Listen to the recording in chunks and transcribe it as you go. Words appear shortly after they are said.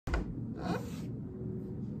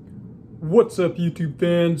What's up, YouTube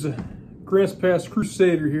fans? Grants Pass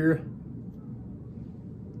Krusader here.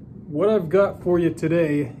 What I've got for you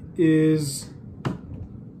today is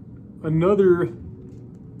another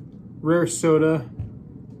rare soda,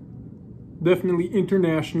 definitely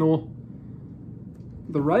international.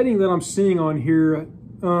 The writing that I'm seeing on here,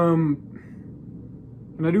 and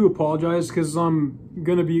I do apologize because I'm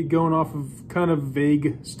gonna be going off of kind of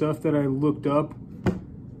vague stuff that I looked up.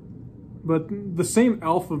 But the same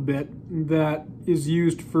alphabet that is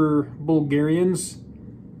used for Bulgarians,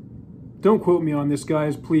 don't quote me on this,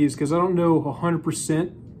 guys, please, because I don't know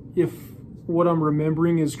 100% if what I'm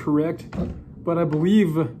remembering is correct, but I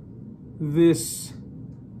believe this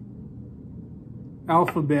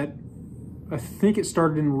alphabet, I think it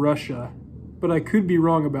started in Russia, but I could be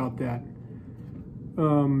wrong about that.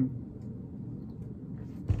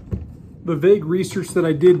 The vague research that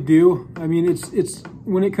I did do, I mean, it's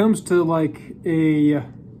when it comes to like an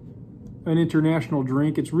international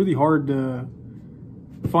drink, it's really hard to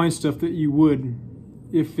find stuff that you would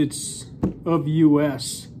if it's of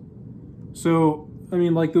US. So, I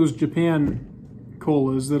mean, like those Japan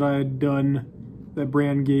colas that I had done, that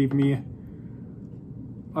brand gave me,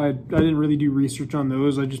 I didn't really do research on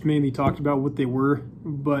those. I just mainly talked about what they were,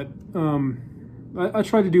 but I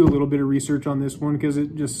tried to do a little bit of research on this one because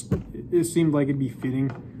it seemed like it'd be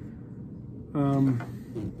fitting.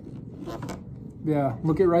 Yeah,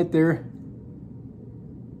 look at right there.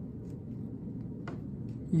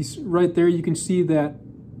 Right there you can see that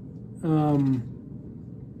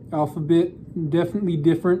alphabet, definitely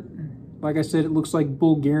different. Like I said, it looks like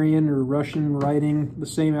Bulgarian or Russian writing, the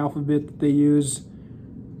same alphabet that they use.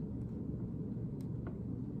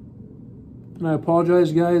 And I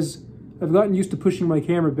apologize, guys. I've gotten used to pushing my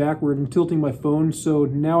camera backward and tilting my phone, so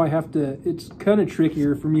now I have to, it's kind of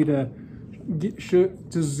trickier for me to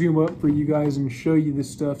zoom up for you guys and show you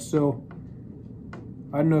this stuff. So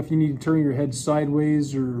I don't know if you need to turn your head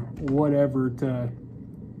sideways or whatever to,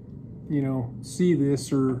 you know, see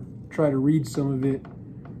this or try to read some of it.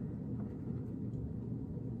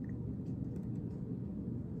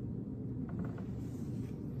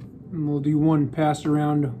 And we'll do one pass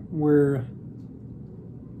around where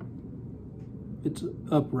it's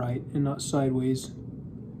upright and not sideways.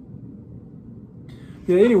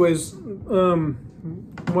 Yeah, anyways, when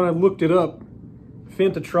I looked it up,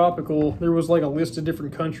 Fanta Tropical, there was like a list of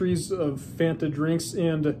different countries of Fanta drinks,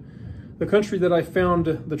 and the country that I found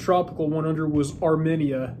the tropical one under was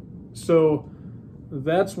Armenia. So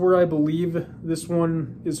that's where I believe this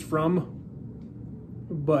one is from,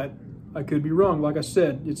 but I could be wrong. Like I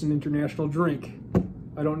said, it's an international drink.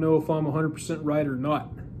 I don't know if I'm 100% right or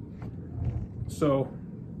not. So,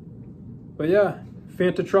 but yeah,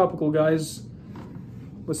 Fanta Tropical, guys.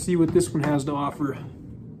 Let's see what this one has to offer.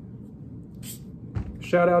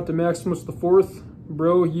 Shout out to Maximus the Fourth,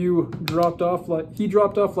 bro. He dropped off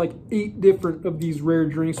like 8 different of these rare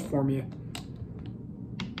drinks for me,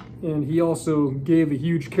 and he also gave a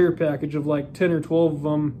huge care package of like 10 or 12 of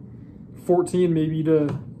them, 14 maybe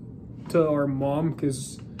to our mom,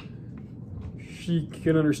 because she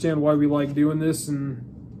can understand why we like doing this, and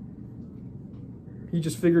he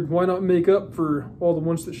just figured, why not make up for all the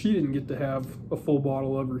ones that she didn't get to have a full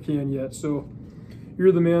bottle of or can yet. So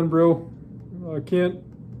you're the man, bro. I can't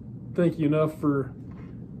thank you enough for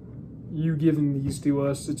you giving these to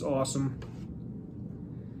us. It's awesome.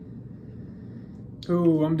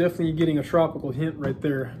 Oh, I'm definitely getting a tropical hint right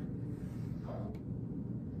there.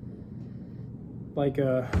 Like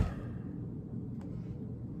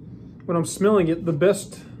when I'm smelling it, the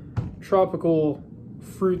best tropical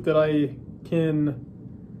fruit that I can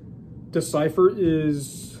decipher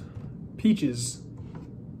is peaches.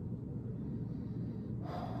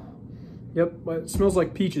 Yep, it smells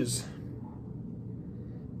like peaches.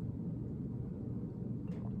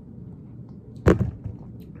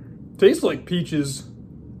 Tastes like peaches.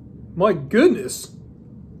 My goodness.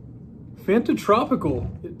 Fanta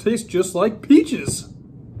Tropical. It tastes just like peaches.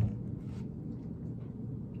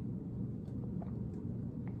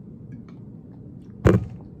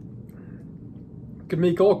 Could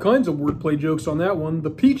make all kinds of wordplay jokes on that one. The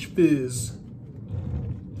Peach Fizz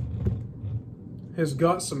has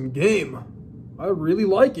got some game. I really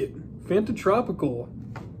like it. Fanta Tropical.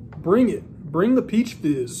 Bring it. Bring the Peach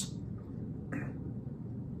Fizz.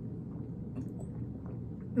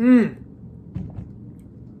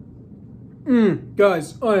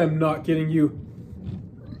 Guys, I am not kidding you.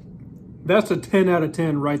 That's a 10 out of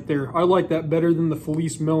 10 right there. I like that better than the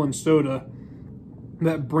Felice Melon Soda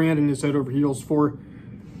that Brandon is head over heels for.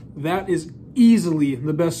 That is easily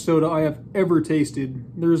the best soda I have ever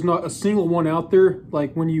tasted. There's not a single one out there,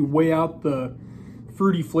 like when you weigh out the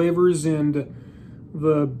fruity flavors and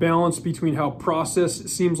the balance between how processed it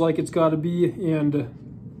seems like it's got to be and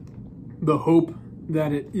the hope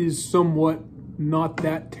that it is somewhat not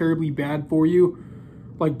that terribly bad for you,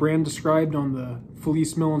 like Brand described on the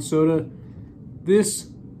Felice Melon Soda. This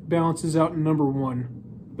balances out in number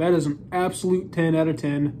 1. That is an absolute 10 out of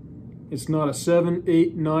 10. It's not a 7,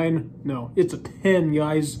 8, 9. No, it's a 10,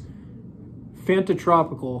 guys. Fanta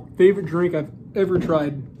Tropical. Favorite drink I've ever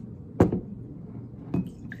tried.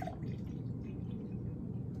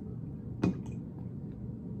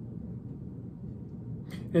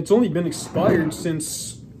 It's only been expired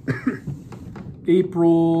since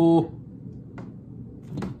April.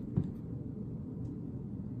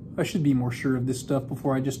 I should be more sure of this stuff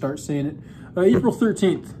before I just start saying it. April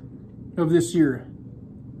 13th of this year,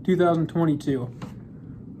 2022.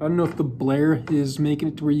 I don't know if the blare is making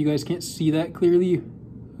it to where you guys can't see that clearly.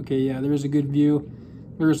 Okay, yeah, there's a good view.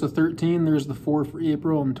 There's the 13, there's the 4 for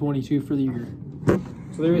April, and 22 for the year.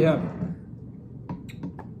 So there you have it.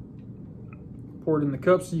 Pour it in the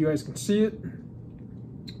cup so you guys can see it.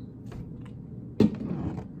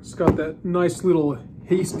 It's got that nice little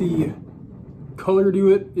hasty color to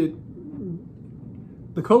it.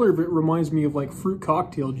 The color of it reminds me of like fruit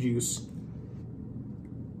cocktail juice.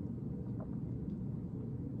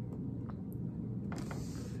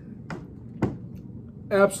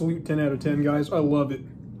 Absolute 10 out of 10, guys. I love it.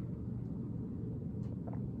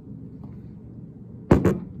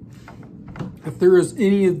 If there is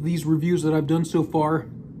any of these reviews that I've done so far,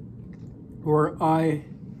 or I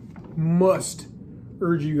must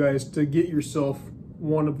urge you guys to get yourself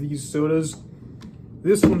one of these sodas,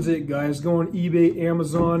 this one's it, guys. Go on eBay,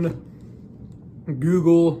 Amazon,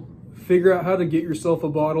 Google, figure out how to get yourself a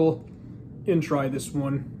bottle and try this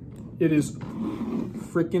one. It is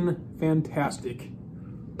freaking fantastic.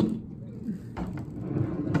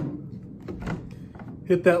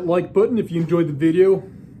 Hit that like button if you enjoyed the video.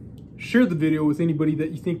 Share the video with anybody that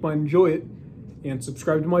you think might enjoy it. And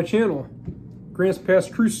subscribe to my channel. Grants Pass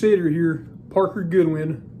Krusader here, Parker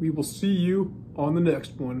Goodwin. We will see you on the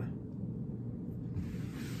next one.